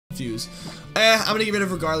fuse. I'm gonna get rid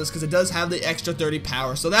of regardless because it does have the extra 30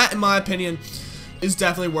 power. So that, in my opinion, is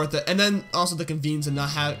definitely worth it. And then also the convenience of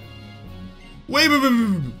not have. Wait,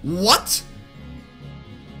 what?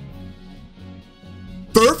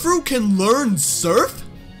 Furfrou can learn Surf?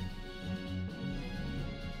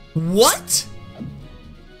 What?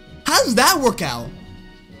 How does that work out?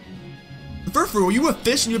 Furfrou, are you a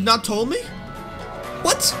fish and you have not told me?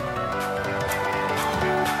 What?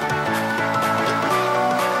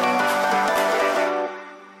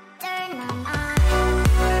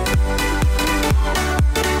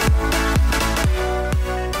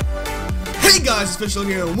 Hey guys, it's Fishlord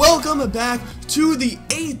here, and welcome back to the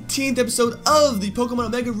 18th episode of the Pokemon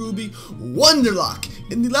Omega Ruby Wonderlocke.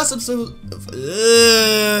 In the last episode of...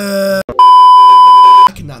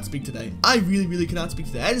 I cannot speak today. I really cannot speak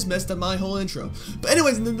today. I just messed up my whole intro. But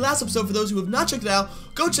anyways, in the last episode, for those who have not checked it out,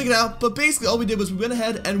 go check it out. But basically, all we did was we went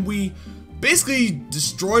ahead and we basically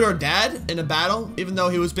destroyed our dad in a battle, even though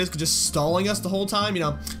he was basically just stalling us the whole time, you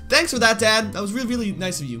know. Thanks for that, Dad. That was really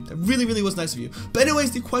nice of you. That really was nice of you. But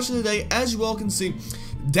anyways, the question today, as you all can see,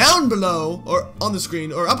 down below, or on the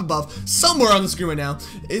screen, or up above, somewhere on the screen right now,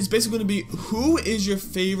 is basically going to be, who is your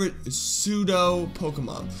favorite pseudo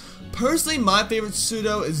Pokemon? Personally, my favorite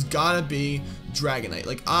pseudo is gotta be Dragonite.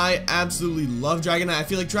 Like, I absolutely love Dragonite. I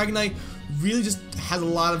feel like Dragonite really just has a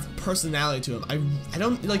lot of personality to him. I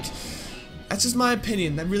don't, like, that's just my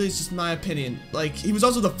opinion. That really is just my opinion. Like, he was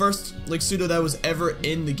also the first, like, pseudo that was ever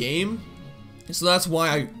in the game. So that's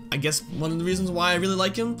why I guess one of the reasons why I really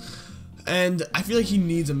like him. And I feel like he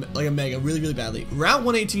needs a Mega really badly. Route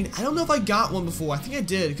 118, I don't know if I got one before. I think I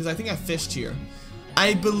did, because I think I fished here.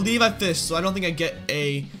 I believe I fished, so I don't think I get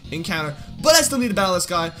a encounter. But I still need to battle this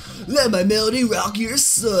guy. Let my melody rock your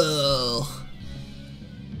soul.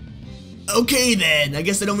 Okay then, I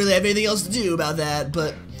guess I don't really have anything else to do about that,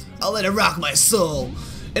 but I'll let it rock my soul.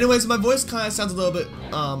 Anyways, my voice kind of sounds a little bit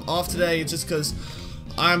off today. It's just because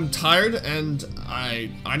I'm tired and I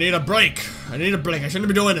need a break. I need a break. I shouldn't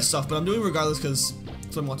be doing this stuff, but I'm doing it regardless because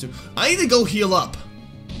that's what I want to. I need to go heal up.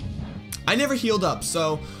 I never healed up,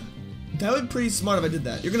 so that would be pretty smart if I did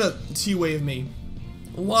that. You're gonna T-wave me.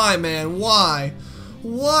 Why, man? Why?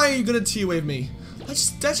 Why are you gonna T-wave me?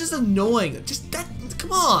 That's just annoying. Just that.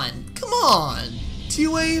 Come on.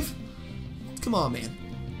 T-wave. Come on, man.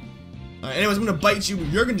 Alright, anyways, I'm gonna bite you.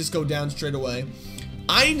 You're gonna just go down straight away.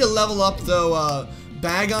 I need to level up though.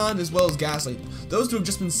 Bagon as well as Gaslight. Those two have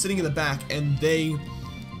just been sitting in the back, and they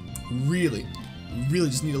really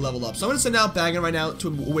just need to level up. So I'm gonna send out Bagon right now to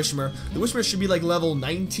a Wishmer. The Wishmer should be like level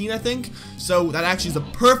 19, I think. So that actually is the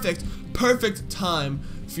perfect time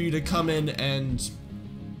for you to come in and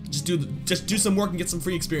just do some work and get some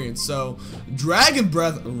free experience. So Dragon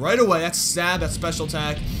Breath right away. That's stab. That's special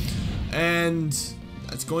attack, and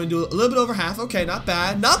that's going to do a little bit over half. Okay, not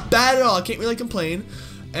bad at all. I can't really complain.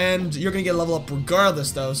 And you're gonna get a level up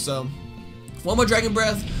regardless, though. So one more Dragon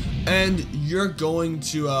Breath, and you're going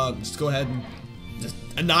to just go ahead and just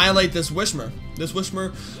annihilate this Wishmer. This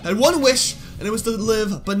Wishmer had one wish, and it was to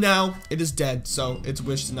live, but now it is dead, so its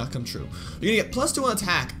wish did not come true. You're gonna get +2 on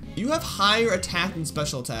attack. You have higher attack than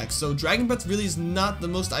special attack, so Dragon Breath really is not the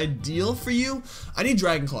most ideal for you. I need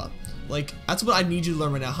Dragon Claw. Like, that's what I need you to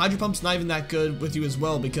learn right now. Hydro Pump's not even that good with you as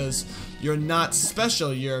well, because you're not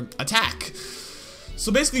special, you're attack.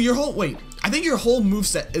 So basically your whole, I think your whole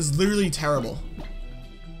moveset is literally terrible.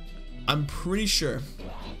 I'm pretty sure.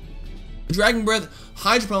 Dragon Breath,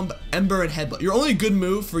 Hydro Pump, Ember, and Headbutt. Your only good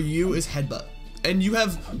move for you is Headbutt. And you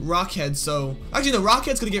have Rock Head, so actually no, Rock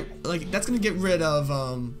Head's gonna get, that's gonna get rid of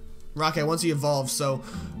Rock Head once he evolves, so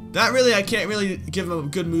that really, I can't really give him a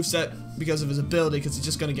good moveset because of his ability, because he's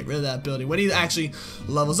just gonna get rid of that ability. When he actually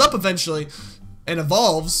levels up eventually and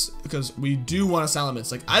evolves, because we do want a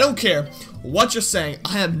Salamence. Like, I don't care what you're saying,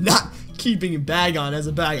 I am not keeping Bagon as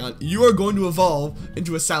a Bagon. You are going to evolve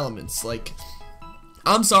into a Salamence. Like,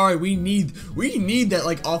 I'm sorry, we need that,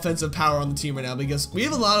 like, offensive power on the team right now, because we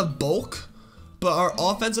have a lot of bulk, but our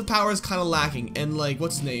offensive power is kind of lacking. And, like,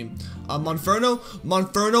 what's his name?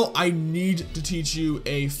 Monferno, I need to teach you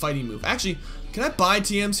a fighting move. Actually, can I buy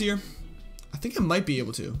TMs here? I think I might be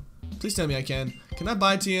able to. Please tell me I can. Can I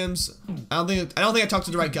buy TMs? I don't think I talked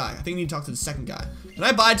to the right guy. I think I need to talk to the second guy. Can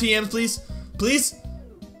I buy TMs, please? Please?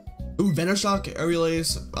 Ooh, Venoshock, Aerial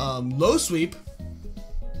Ace, Low Sweep.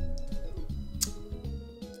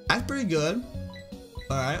 That's pretty good.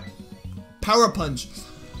 Alright. Power Punch.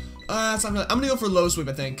 I'm gonna go for Low Sweep,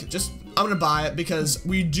 I think. I'm gonna buy it because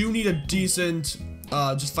we do need a decent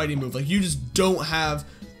just fighting move. Like, you just don't have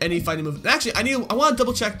any fighting move. And actually, I want to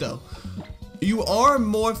double check though. You are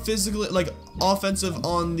more physically, like, offensive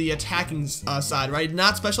on the attacking side, right?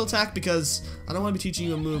 Not special attack, because I don't want to be teaching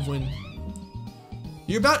you a move when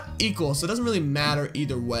you're about equal, so it doesn't really matter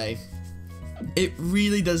either way. It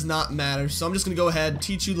really does not matter. So I'm just going to go ahead and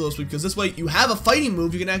teach you Little Sweep, because this way you have a fighting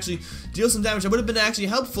move. You can actually deal some damage. That would have been actually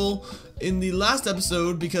helpful in the last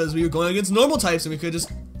episode because we were going against normal types and we could have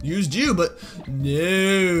just used you, but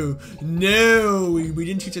no, we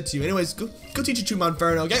didn't teach it to you. Anyways, go teach it to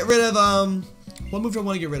Monferno. Get rid of, what move do I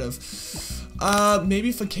want to get rid of?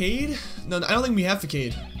 Maybe Facade? No, I don't think we have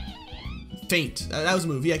Facade. Feint. That was a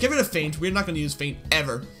move. Yeah, get rid of Feint. We're not going to use Feint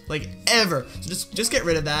ever. Like, ever. So just get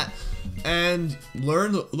rid of that and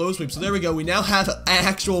learn Low Sweep. So there we go. We now have an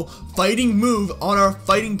actual fighting move on our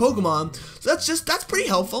fighting Pokemon. So that's pretty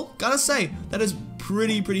helpful. Gotta say, that is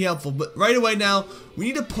pretty helpful. But right away now, we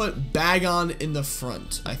need to put Bagon in the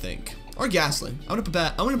front, I think. Or Ghastly. I'm gonna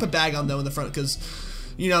put Bagon though in the front because,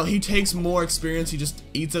 you know, he takes more experience. He just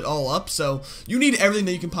eats it all up. So you need everything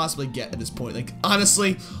that you can possibly get at this point. Like,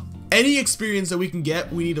 honestly, any experience that we can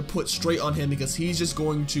get, we need to put straight on him because he's just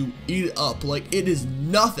going to eat it up. Like, it is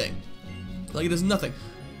nothing. Like, it is nothing.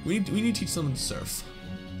 We need to teach someone Surf.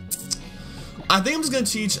 I think I'm just going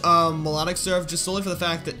to teach Melodic Surf just solely for the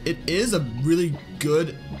fact that it is a really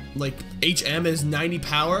good, like, HM is 90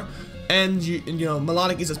 power. And you know,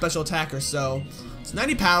 Melodic is a special attacker, so it's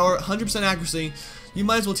 90 power, 100% accuracy. You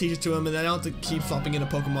might as well teach it to him, and then I don't have to keep swapping in a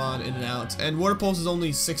Pokemon in and out. And Water Pulse is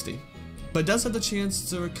only 60. But it does have the chance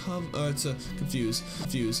to confuse.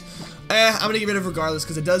 I'm gonna get rid of regardless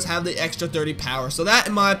because it does have the extra 30 power. So that,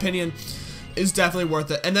 in my opinion, is definitely worth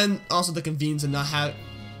it. And then also the convenience and not have.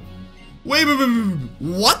 Wait,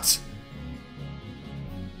 what?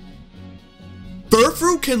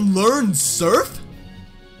 Furfrou can learn Surf?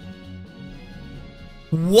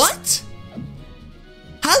 What?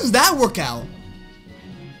 How does that work out?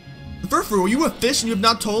 Furfrou, are you a fish and you have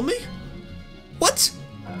not told me? What?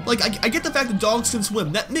 Like, I get the fact that dogs can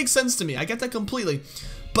swim. That makes sense to me. I get that completely.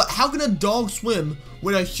 But how can a dog swim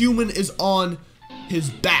when a human is on his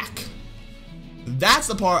back? That's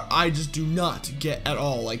the part I just do not get at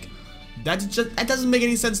all. Like, that doesn't make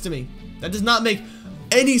any sense to me. That does not make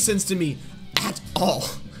any sense to me at all.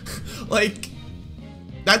 Like,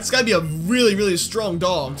 that's gotta be a really strong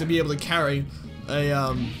dog to be able to carry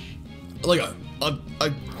a,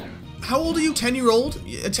 how old are you? 10-year-old?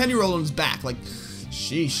 A 10-year-old on his back. Like,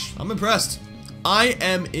 sheesh, I'm impressed. I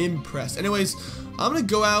am impressed. Anyways, I'm gonna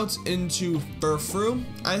go out into Furfrou,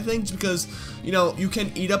 I think, just because, you know, you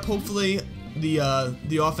can eat up hopefully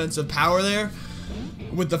the offensive power there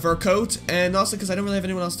with the fur coat, and also because I don't really have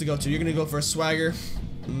anyone else to go to. You're gonna go for a Swagger.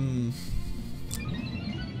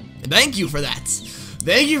 Thank you for that.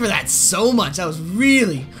 Thank you for that so much. That was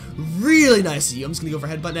really nice of you. I'm just gonna go for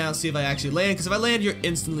Headbutt now, see if I actually land, because if I land, you're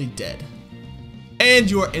instantly dead.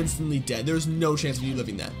 And you are instantly dead. There's no chance of you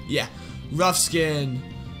living that. Yeah. Rough Skin.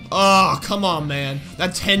 Oh, come on, man.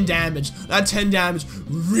 That 10 damage. That 10 damage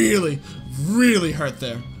really hurt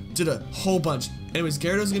there. Did a whole bunch. Anyways,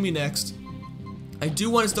 Gyarados is gonna be next. I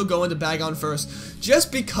do want to still go into Bagon first,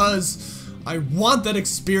 just because I want that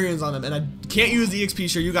experience on him, and I can't use the EXP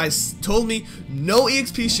share. You guys told me no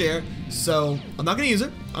EXP share, so I'm not gonna use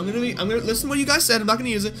it. I'm gonna listen to what you guys said. I'm not gonna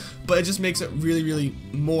use it, but it just makes it really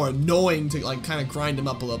more annoying to like kind of grind him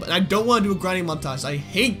up a little bit. And I don't want to do a grinding montage. I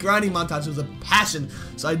hate grinding montages with a passion,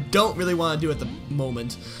 so I don't really want to do it at the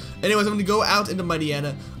moment. Anyways, I'm gonna go out into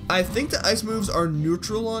Mightyena. I think the ice moves are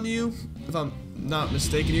neutral on you, if I'm not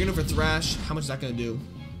mistaken. You're gonna go for Thrash. How much is that gonna do?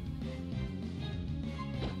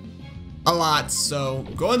 A lot. So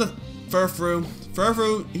go into Furfrou.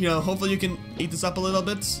 Furfrou, you know, hopefully you can eat this up a little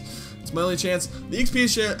bit. It's my only chance. The XP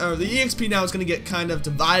share, or the EXP now is gonna get kind of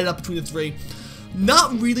divided up between the three.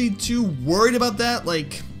 Not really too worried about that.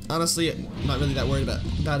 Like, honestly, I'm not really that worried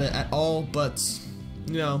about it at all. But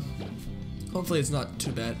you know, hopefully it's not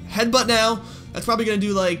too bad. Headbutt now. That's probably gonna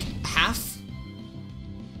do like half.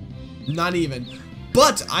 Not even.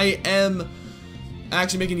 But I am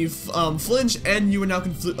actually making you flinch, and you are now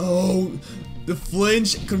oh, the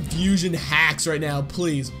flinch confusion hacks right now.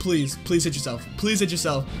 Please hit yourself. Please hit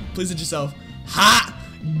yourself. Please hit yourself. Ha!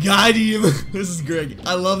 Got him. This is great.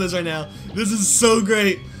 I love this right now. This is so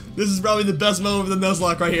great. This is probably the best moment of the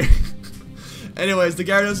Nuzlocke right here. Anyways, the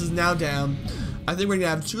Gyarados is now down. I think we're gonna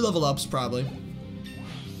have 2 level ups probably.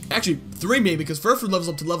 Actually, 3 maybe, because Furfrou levels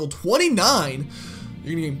up to level 29.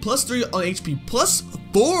 You're gonna gain +3 on HP,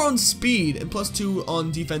 +4 on speed, and +2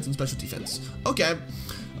 on defense and special defense. Okay.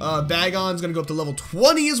 Bagon's gonna go up to level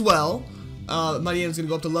 20 as well. Mightyena's gonna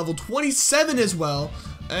go up to level 27 as well.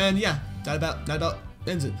 And yeah, that about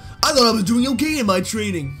ends it. I thought I was doing okay in my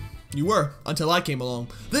training. You were, until I came along.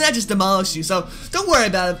 Then I just demolished you, so don't worry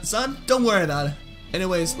about it, son. Don't worry about it.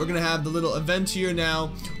 Anyways, we're gonna have the little event here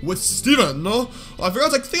now with Steven. I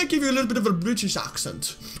forgot, I think I gave you a little bit of a British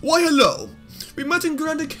accent. Why, hello. We met in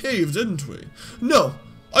Grand Cave, didn't we? No,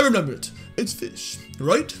 I remember it. It's Fish,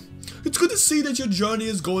 right? It's good to see that your journey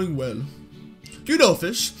is going well. You know,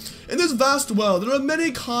 Fish, in this vast world, there are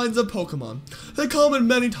many kinds of Pokemon. They come in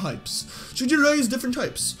many types. Should you raise different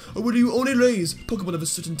types, or would you only raise Pokemon of a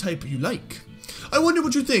certain type you like? I wonder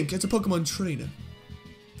what you think as a Pokemon trainer.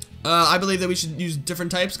 I believe that we should use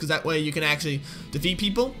different types, because that way you can actually defeat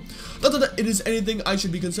people. Not that it is anything I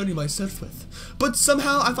should be concerning myself with, but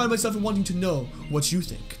somehow I find myself wanting to know what you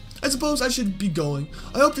think. I suppose I should be going.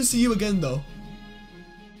 I hope to see you again, though.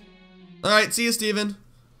 Alright, see you, Steven.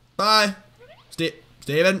 Bye.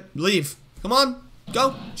 Steven, leave. Come on,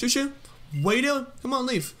 go. Shoo. What are you doing? Come on,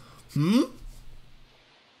 leave.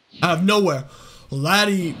 Out of nowhere.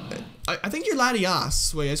 I think you're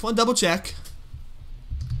Latias. Wait, I just want to double check.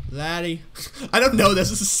 Laddie. I don't know this.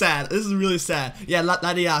 This is sad. This is really sad. Yeah,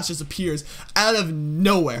 Latias just appears out of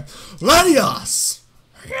nowhere. Latias!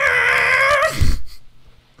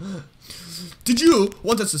 Did you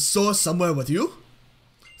want us to soar somewhere with you?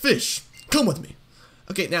 Fish, come with me.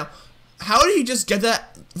 Okay, now, how did he just get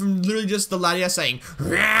that from literally just the Latias saying,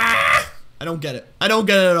 I don't get it. I don't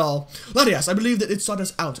get it at all. Latias, I believe that it sought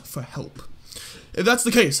us out for help. If that's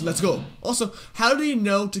the case, let's go. Also, how did he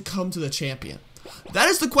know to come to the champion? That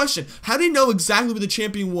is the question. How did he know exactly what the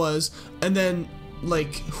champion was, and then,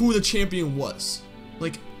 like, who the champion was?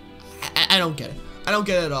 Like, I don't get it. I don't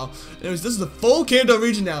get it at all. Anyways, this is the full Kanto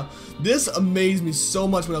region now. This amazed me so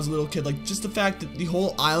much when I was a little kid. Like, just the fact that the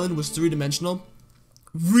whole island was three-dimensional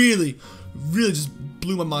really just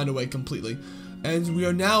blew my mind away completely. And we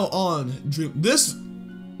are now on Dream. This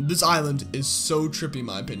island is so trippy, in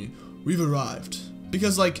my opinion. We've arrived.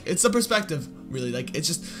 Because, like, it's the perspective, really. Like, it's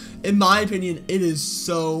just, in my opinion, it is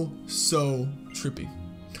so trippy.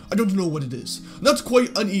 I don't know what it is. Not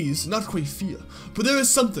quite unease, not quite fear, but there is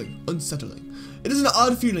something unsettling. It is an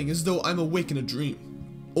odd feeling as though I'm awake in a dream,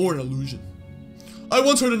 or an illusion. I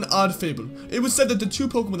once heard an odd fable. It was said that the two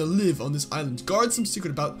Pokemon that live on this island guard some secret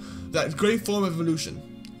about that great form of evolution.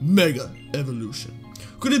 Mega evolution.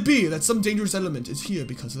 Could it be that some dangerous element is here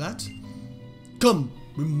because of that? Come,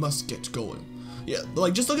 we must get going. Yeah,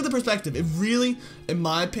 like, just look at the perspective. It really, in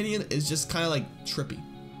my opinion, is just kind of like trippy.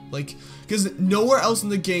 Like, because nowhere else in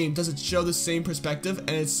the game does it show the same perspective, and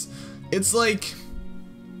it's like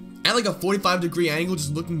at like a 45-degree angle,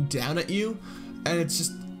 just looking down at you, and it's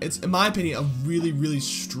in my opinion a really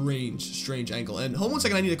strange angle. And hold on 1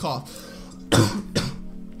 second, I need a cough.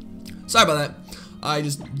 Sorry about that. I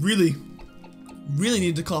just really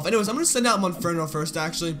need to cough. Anyways, I'm gonna send out Monferno first,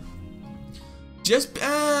 actually. Just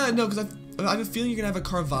no, because I have a feeling you're gonna have a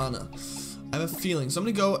Carvana. I have a feeling, so I'm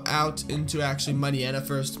gonna go out into actually Mightyena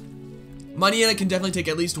first. Mightyena can definitely take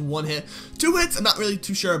at least one hit. 2 hits, I'm not really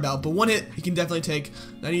too sure about, but 1 hit he can definitely take.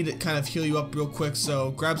 I need to kind of heal you up real quick,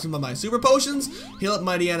 so grab some of my super potions, heal up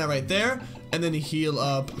Mightyena right there, and then heal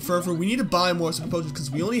up Furfrou. We need to buy more super potions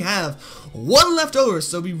because we only have 1 left over,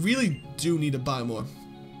 so we really do need to buy more.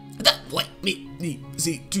 That what me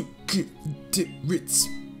see to Ritz.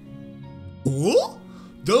 Oh?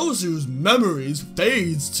 Those whose memories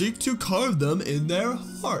fades seek to carve them in their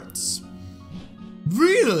hearts.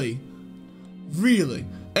 Really?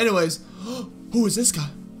 Anyways, who is this guy?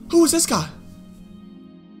 Who is this guy?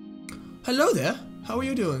 Hello there. How are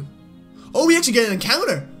you doing? Oh, we actually get an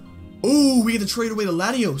encounter. Ooh, we get to trade away the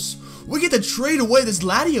Latios. We get to trade away this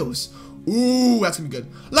Latios. Ooh, that's gonna be good.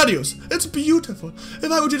 Latios, it's beautiful.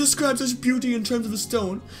 If I were to describe such beauty in terms of a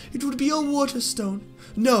stone, it would be a water stone.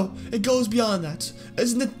 No, it goes beyond that.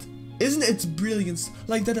 Isn't its brilliance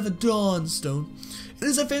like that of a dawn stone? It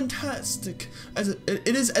is as fantastic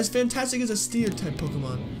as a steel type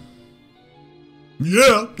Pokemon.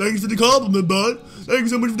 Yeah, thanks for the compliment, bud. Thanks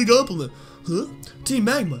so much for the compliment. Huh? Team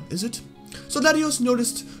Magma, is it? So Latios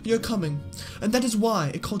noticed your coming, and that is why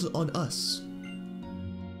it called it on us.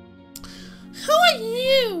 Who are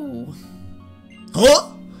you?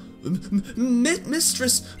 Huh?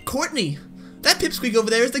 Mistress Courtney. That pipsqueak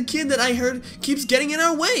over there is the kid that I heard keeps getting in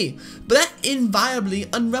our way. But that inviolably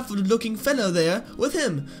unruffled looking fellow there with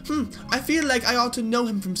him. I feel like I ought to know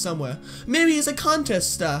him from somewhere. Maybe he's a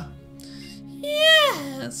contest star.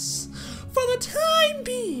 Yes. For the time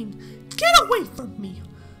being, get away from me.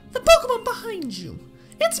 The Pokemon behind you.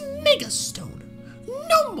 It's Megastone.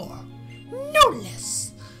 No more. No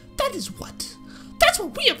less. That's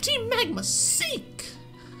what we of Team Magma seek.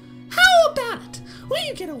 How about it? Will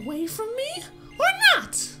you get away from me or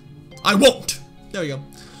not? I won't. There we go.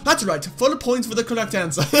 That's right, full points for the correct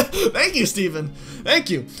answer. Thank you, Stephen. Thank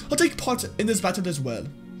you. I'll take part in this battle as well.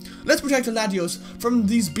 Let's protect Latios from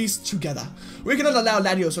these beasts together. We cannot allow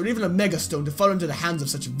Latios or even a Mega Stone to fall into the hands of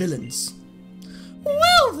such villains.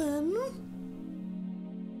 Well then...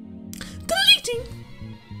 Deleting.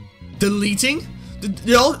 Deleting? Did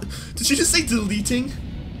you just say deleting?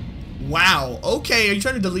 Wow. Okay, are you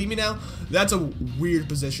trying to delete me now? That's a weird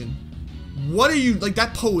position. What are you, like,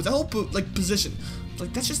 that pose, that whole, like, position.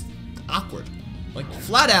 Like, that's just awkward. Like,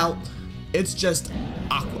 flat out, it's just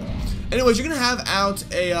awkward. Anyways, you're gonna have out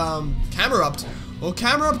a, Camerupt. Well,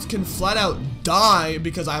 Camerupt can flat out die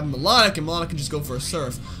because I'm Melodic, and Melodic can just go for a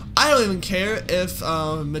Surf. I don't even care if,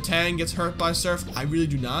 Matang gets hurt by Surf. I really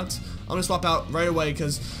do not. I'm gonna swap out right away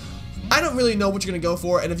because I don't really know what you're gonna go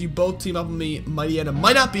for, and if you both team up with me, Mightyena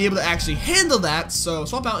might not be able to actually handle that, so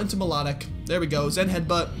swap out into Melodic. There we go, Zen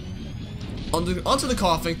Headbutt. Onto the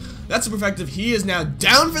Coughing. That's super effective. He is now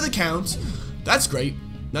down for the count. That's great.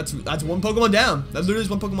 That's one Pokemon down. That literally is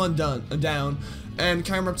one Pokemon down. And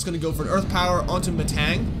Camerupt's gonna go for an Earth Power onto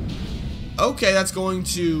Matang. Okay, that's going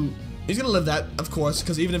to... He's gonna live that, of course,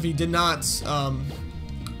 because even if he did not,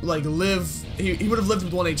 like, live... He would have lived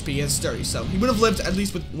with 1 HP. He has Sturdy, so he would have lived at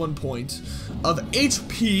least with 1 point of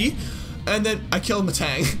HP. And then I kill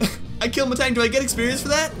Matang. I kill Matang. Do I get experience for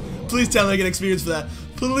that? Please tell me I get experience for that.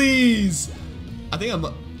 Please. I don't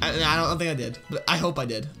think I did, but I hope I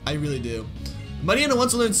did. I really do. Mightyena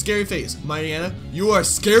wants to learn Scary Face. Mightyena, you are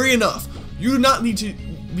scary enough. You do not need to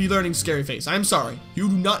be learning Scary Face. I'm sorry. You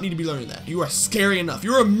do not need to be learning that. You are scary enough.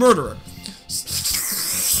 You're a murderer.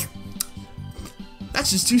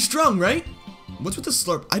 That's just too strong, right? What's with the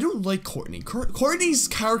slurp? I don't like Courtney. Courtney's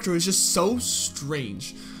character is just so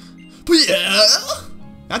strange. Pia!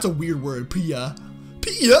 That's a weird word. Pia.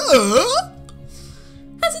 Pia!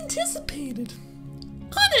 As anticipated.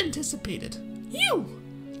 Unanticipated. You.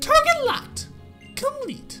 Target locked.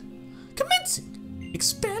 Complete. Commencing.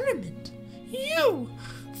 Experiment. You.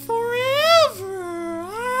 Forever.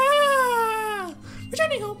 Ah.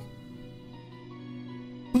 Returning home.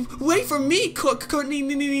 Wait for me, Courtney.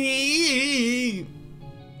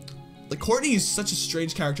 Like, Courtney is such a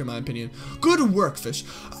strange character in my opinion. Good work, Fish.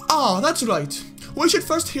 Ah, that's right. We should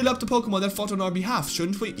first heal up the Pokemon that fought on our behalf,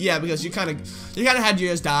 shouldn't we? Yeah, because you kind of had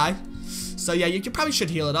yours die. So yeah, you probably should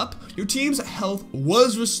heal it up. Your team's health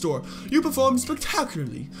was restored. You performed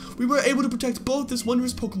spectacularly. We were able to protect both this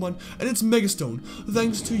wondrous Pokemon and its Mega Stone,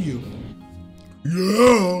 thanks to you.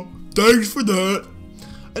 Yeah, thanks for that.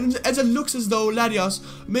 And as it looks as though Latias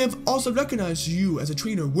may have also recognized you as a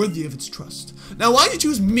trainer worthy of its trust. Now, why did you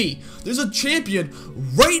choose me? There's a champion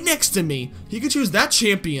right next to me. He could choose that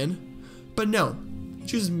champion, but no, he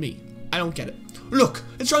chooses me. I don't get it. Look,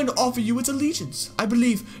 it's trying to offer you its allegiance. I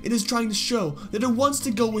believe it is trying to show that it wants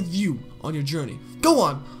to go with you on your journey. Go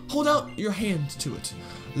on, hold out your hand to it.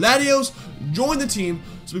 Latios, join the team,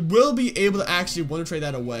 so we will be able to actually Wonder Trade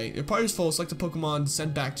that away. Your party's full, select a Pokemon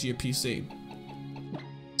sent back to your PC.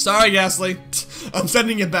 Sorry, Ghastly. I'm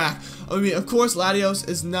sending it back. I mean, of course, Latios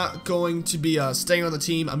is not going to be staying on the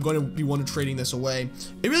team. I'm going to be Wonder Trading this away.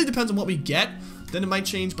 It really depends on what we get. Then it might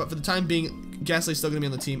change, but for the time being, Ghastly's still going to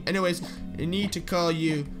be on the team. Anyways, I need to call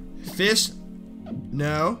you Fishlord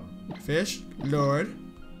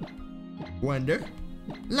Wonderlocke.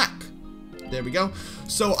 There we go.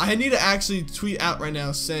 So I need to actually tweet out right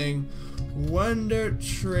now saying Wonder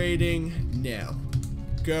Trading now.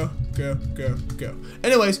 Go, go, go, go.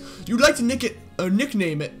 Anyways, you'd like to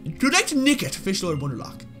nickname it. You'd like to nick it, Fishlord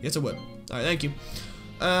Wonderlocke. Yes, I would. Alright, thank you.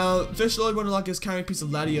 Fishlord Wonderlocke is carrying a piece of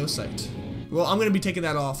Latiosite. Well, I'm gonna be taking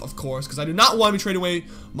that off, of course, because I do not want to be trading away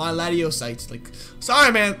my Latiosite. Like,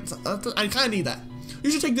 sorry, man. I kind of need that.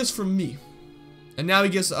 You should take this from me. And now he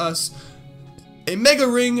gives us a Mega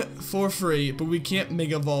Ring for free, but we can't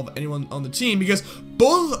Mega Evolve anyone on the team because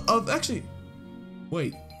both of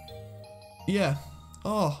wait. Yeah.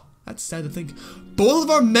 Oh, that's sad to think. Both of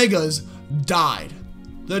our Megas died.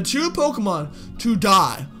 The 2 Pokemon to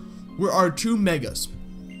die were our 2 Megas.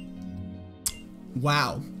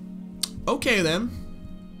 Wow. Okay then.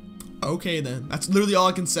 Okay then. That's literally all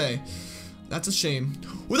I can say. That's a shame.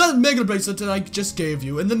 Without the Mega Bracelet that I just gave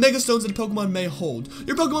you, and the Mega Stones that Pokemon may hold,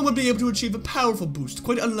 your Pokemon would be able to achieve a powerful boost,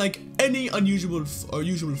 quite unlike any unusual or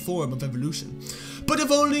usual form of evolution. But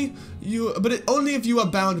only if you are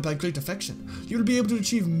bound by great affection, you will be able to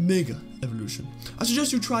achieve Mega Evolution. I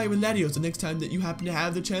suggest you try it with Latios the next time that you happen to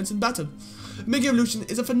have the chance in battle. Mega Evolution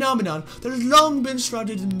is a phenomenon that has long been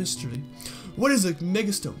shrouded in mystery. What is a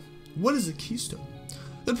Mega Stone? What is a Keystone?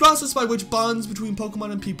 The process by which bonds between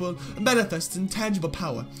Pokemon and people manifests in tangible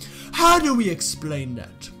power. How do we explain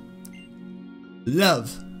that?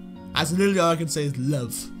 Love. As literally all I can say is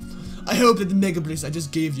love. I hope that the Mega Bliss I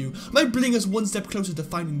just gave you might bring us one step closer to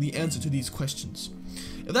finding the answer to these questions.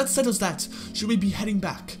 If that settles that, should we be heading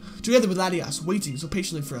back, together with Latias waiting so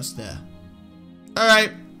patiently for us there?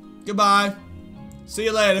 Alright, goodbye. See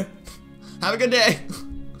you later. Have a good day.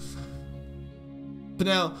 But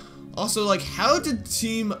now, also, like, how did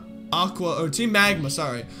Team Magma,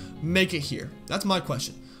 sorry, make it here? That's my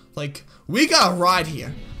question. Like, we got a ride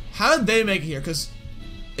here. How did they make it here? Because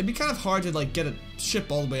it'd be kind of hard to, like, get a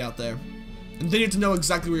ship all the way out there. And then you have to know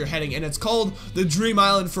exactly where you're heading, and it's called the Dream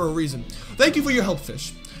Island for a reason. Thank you for your help,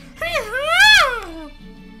 Fish.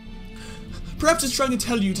 Perhaps it's trying to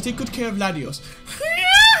tell you to take good care of Latios.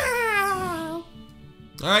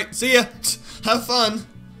 Alright, see ya. Have fun.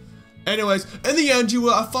 Anyways, in the end, you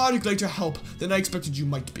were a far greater help than I expected you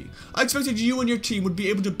might be. I expected you and your team would be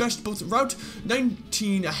able to best both Route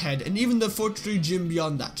 19 ahead and even the Furfrou gym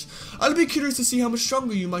beyond that. I'll be curious to see how much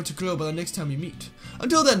stronger you might grow by the next time we meet.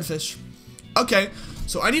 Until then, Fish. Okay,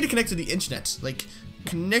 so I need to connect to the internet. Like,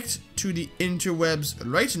 connect to the interwebs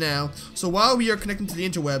right now. So while we are connecting to the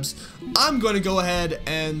interwebs, I'm going to go ahead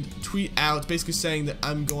and tweet out basically saying that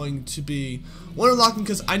I'm going to be Wonderlocking,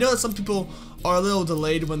 because I know that some people are a little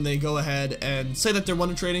delayed when they go ahead and say that they're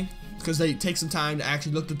Wonder Trading, because they take some time to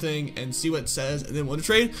actually look at the thing and see what it says and then Wonder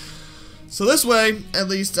Trade. So this way, at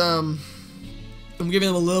least, I'm giving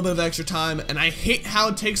them a little bit of extra time, and I hate how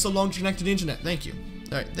it takes so long to connect to the internet. Thank you.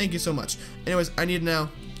 Alright, thank you so much. Anyways, I need now.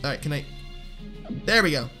 Alright, can I? There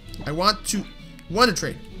we go. I want to Wonder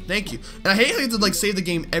Trade. Thank you. And I hate how you have to, like, save the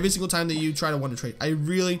game every single time that you try to Wonder Trade. I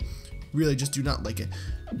really just do not like it.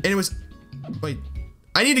 Anyways, wait.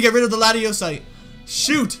 I need to get rid of the Latios site.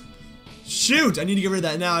 Shoot! Shoot! I need to get rid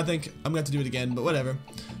of that. Now I think I'm gonna have to do it again, but whatever.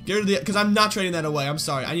 Get rid of the, because I'm not trading that away. I'm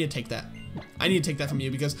sorry. I need to take that. I need to take that from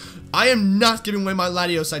you, because I am not giving away my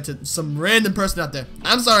Latios site to some random person out there.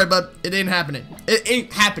 I'm sorry, but it ain't happening. It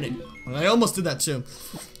ain't happening. And I almost did that too.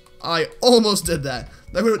 I almost did that.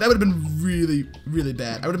 That would have been really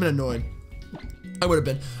bad. I would have been annoyed. I would have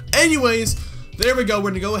been. Anyways, there we go.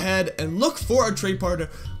 We're gonna go ahead and look for a trade partner.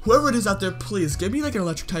 Whoever it is out there, please give me like an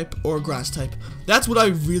electric type or a grass type. That's what I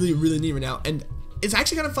really need right now. And it's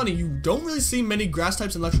actually kind of funny. You don't really see many grass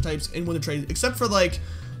types and electric types in Wonder Trade, except for like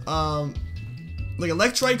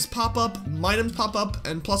Electrikes pop up, Minums pop up,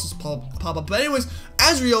 and Pluses pop up. But anyways,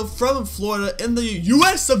 Azriel from Florida in the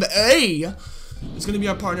US of A is going to be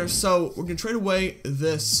our partner. So we're going to trade away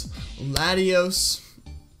this Latios.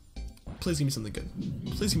 Please give me something good.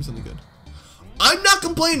 Please give me something good. I'm not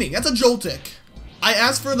complaining. That's a Joltik. I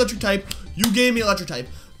asked for electric type. You gave me electric type.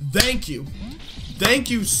 Thank you.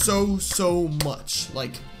 Thank you so much.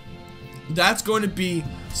 Like, that's going to be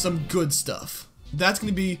some good stuff. That's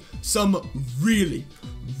going to be some really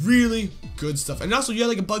good stuff. And also, you have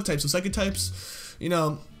like a bug type. So psychic types, you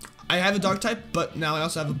know, I have a dark type, but now I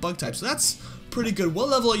also have a bug type. So that's pretty good. What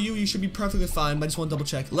level are you? You should be perfectly fine, but I just want to double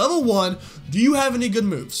check. Level 1, do you have any good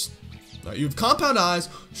moves? Right, you have Compound Eyes,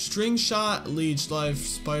 String Shot, Leech Life,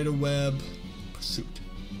 Spider Web, Pursuit.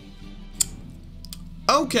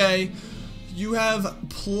 Okay, you have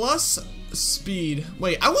plus speed.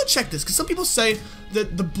 Wait, I want to check this, because some people say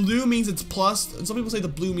that the blue means it's plus, and some people say the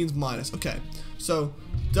blue means minus. Okay, so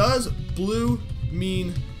does blue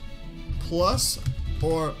mean plus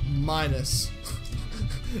or minus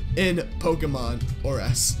in Pokemon or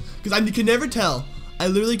S? Because I can never tell. I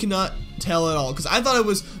literally cannot tell at all, because I thought it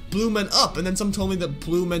was blue meant up, and then some told me that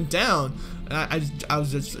blue meant down, and I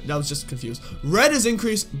was just confused. Red is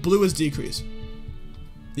increase, blue is decrease.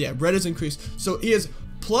 Yeah, red is increase. So he has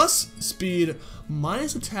plus speed,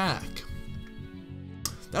 minus attack.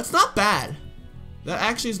 That's not bad. That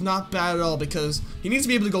actually is not bad at all, because he needs to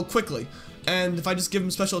be able to go quickly, and if I just give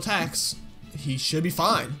him special attacks, he should be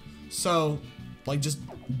fine. So, like, just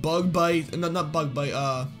bug bite, not bug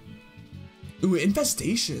bite, ooh,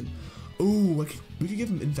 infestation. Ooh, we could give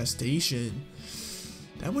him infestation.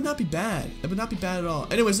 That would not be bad. That would not be bad at all.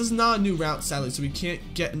 Anyways, this is not a new route, sadly, so we can't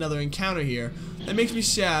get another encounter here. That makes me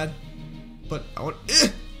sad. But I want.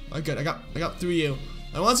 Oh, good. I got through you.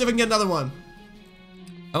 I want to see if I can get another one.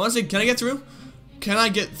 I want to see. Can I get through? Can I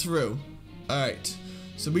get through? All right.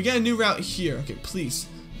 So we got a new route here. Okay, please.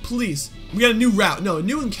 We got a new route. No, a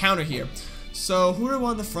new encounter here. So who do I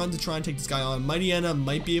want in the front to try and take this guy on? Mighty Anna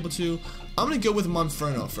might be able to. I'm gonna go with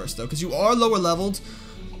Monferno first though, because you are lower leveled,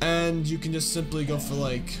 and you can just simply go for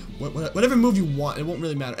like whatever move you want. It won't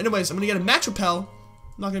really matter. Anyways, I'm gonna get a Match Repel.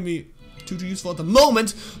 Not gonna be too useful at the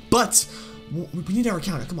moment, but we need our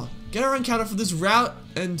encounter. Come on, get our encounter for this route.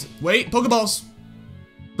 And wait, Pokeballs.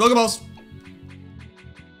 We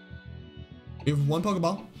have one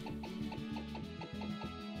Pokeball.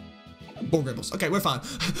 More Gribbles. Okay, we're fine.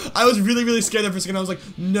 I was really scared there for a second. I was like,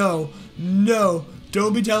 no, no,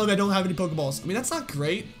 don't be telling me I don't have any Pokeballs. I mean, that's not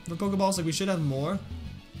great for Pokeballs. Like, we should have more.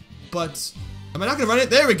 But, am I not going to run it?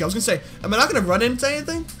 There we go. I was going to say, am I not going to run into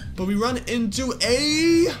anything? But we run into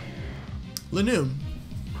a Lanoon.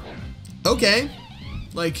 Okay.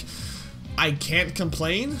 Like, I can't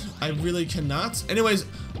complain. I really cannot. Anyways,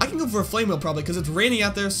 I can go for a Flame Wheel probably because it's raining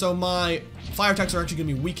out there, so my fire attacks are actually going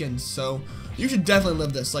to be weakened. So, you should definitely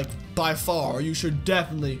live this, like, by far. You should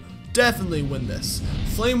definitely win this.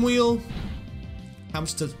 Flame Wheel. How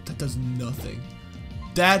much does that? Does nothing.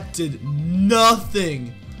 That did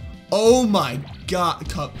nothing. Oh my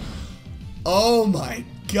god. Oh my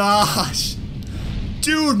gosh.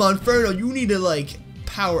 Dude, Monferno, you need to, like,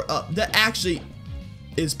 power up. That actually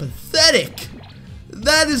is pathetic.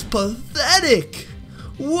 That is pathetic.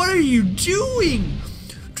 What are you doing?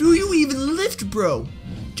 Do you even lift, bro?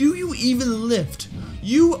 Do you even lift?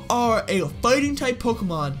 You are a fighting type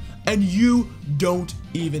Pokemon and you don't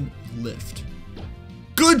even lift.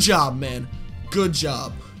 Good job, man. Good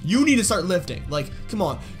job. You need to start lifting. Like, come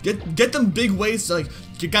on. Get them big weights. Like,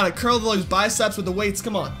 you gotta curl those biceps with the weights.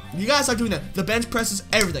 Come on. You gotta start doing that. The bench presses,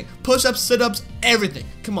 everything. Push-ups, sit-ups, everything.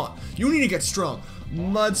 Come on. You need to get strong.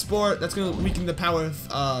 Mud Sport, that's gonna weaken the power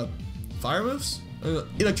of fire moves?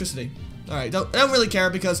 Electricity. Alright, don't really care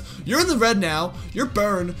because you're in the red now. You're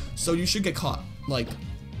burned, so you should get caught. Like,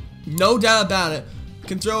 no doubt about it.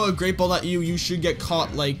 Can throw a Great Ball at you, you should get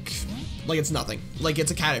caught like it's nothing. Like it's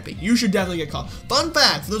a Caterpie. You should definitely get caught. Fun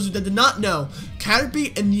fact, for those that did not know,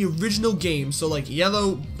 Caterpie in the original game, so like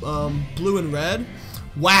yellow, blue, and red,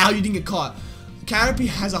 wow, you didn't get caught. Caterpie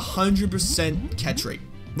has 100% catch rate.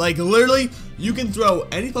 Like literally, you can throw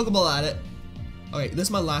any Pokeball at it. Okay, this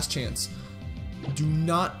is my last chance. Do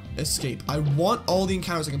not escape. I want all the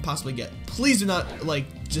encounters I can possibly get. Please do not,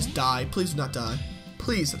 like, just die. Please do not die.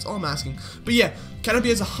 Please, that's all I'm asking. But yeah, Caterpie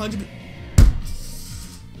has 100...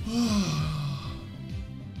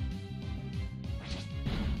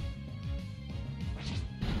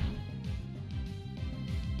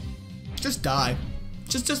 Just die.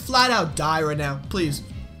 Just flat out die right now. Please.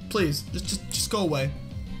 Please. Just go away.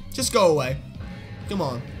 Just go away. Come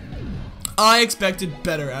on. I expected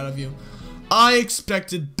better out of you. I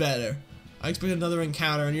expected better. I expected another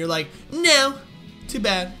encounter and you're like, no. Too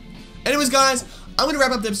bad. Anyways, guys, I'm going to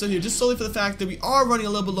wrap up the episode here just solely for the fact that we are running a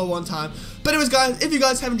little bit low on time. But anyways, guys, if you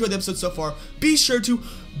guys have enjoyed the episode so far, be sure to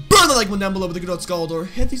burn the like button down below with a good old skull or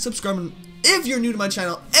hit the subscribe button if you're new to my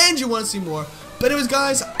channel and you want to see more. But anyways,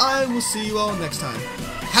 guys, I will see you all next time.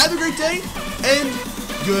 Have a great day and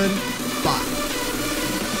goodbye.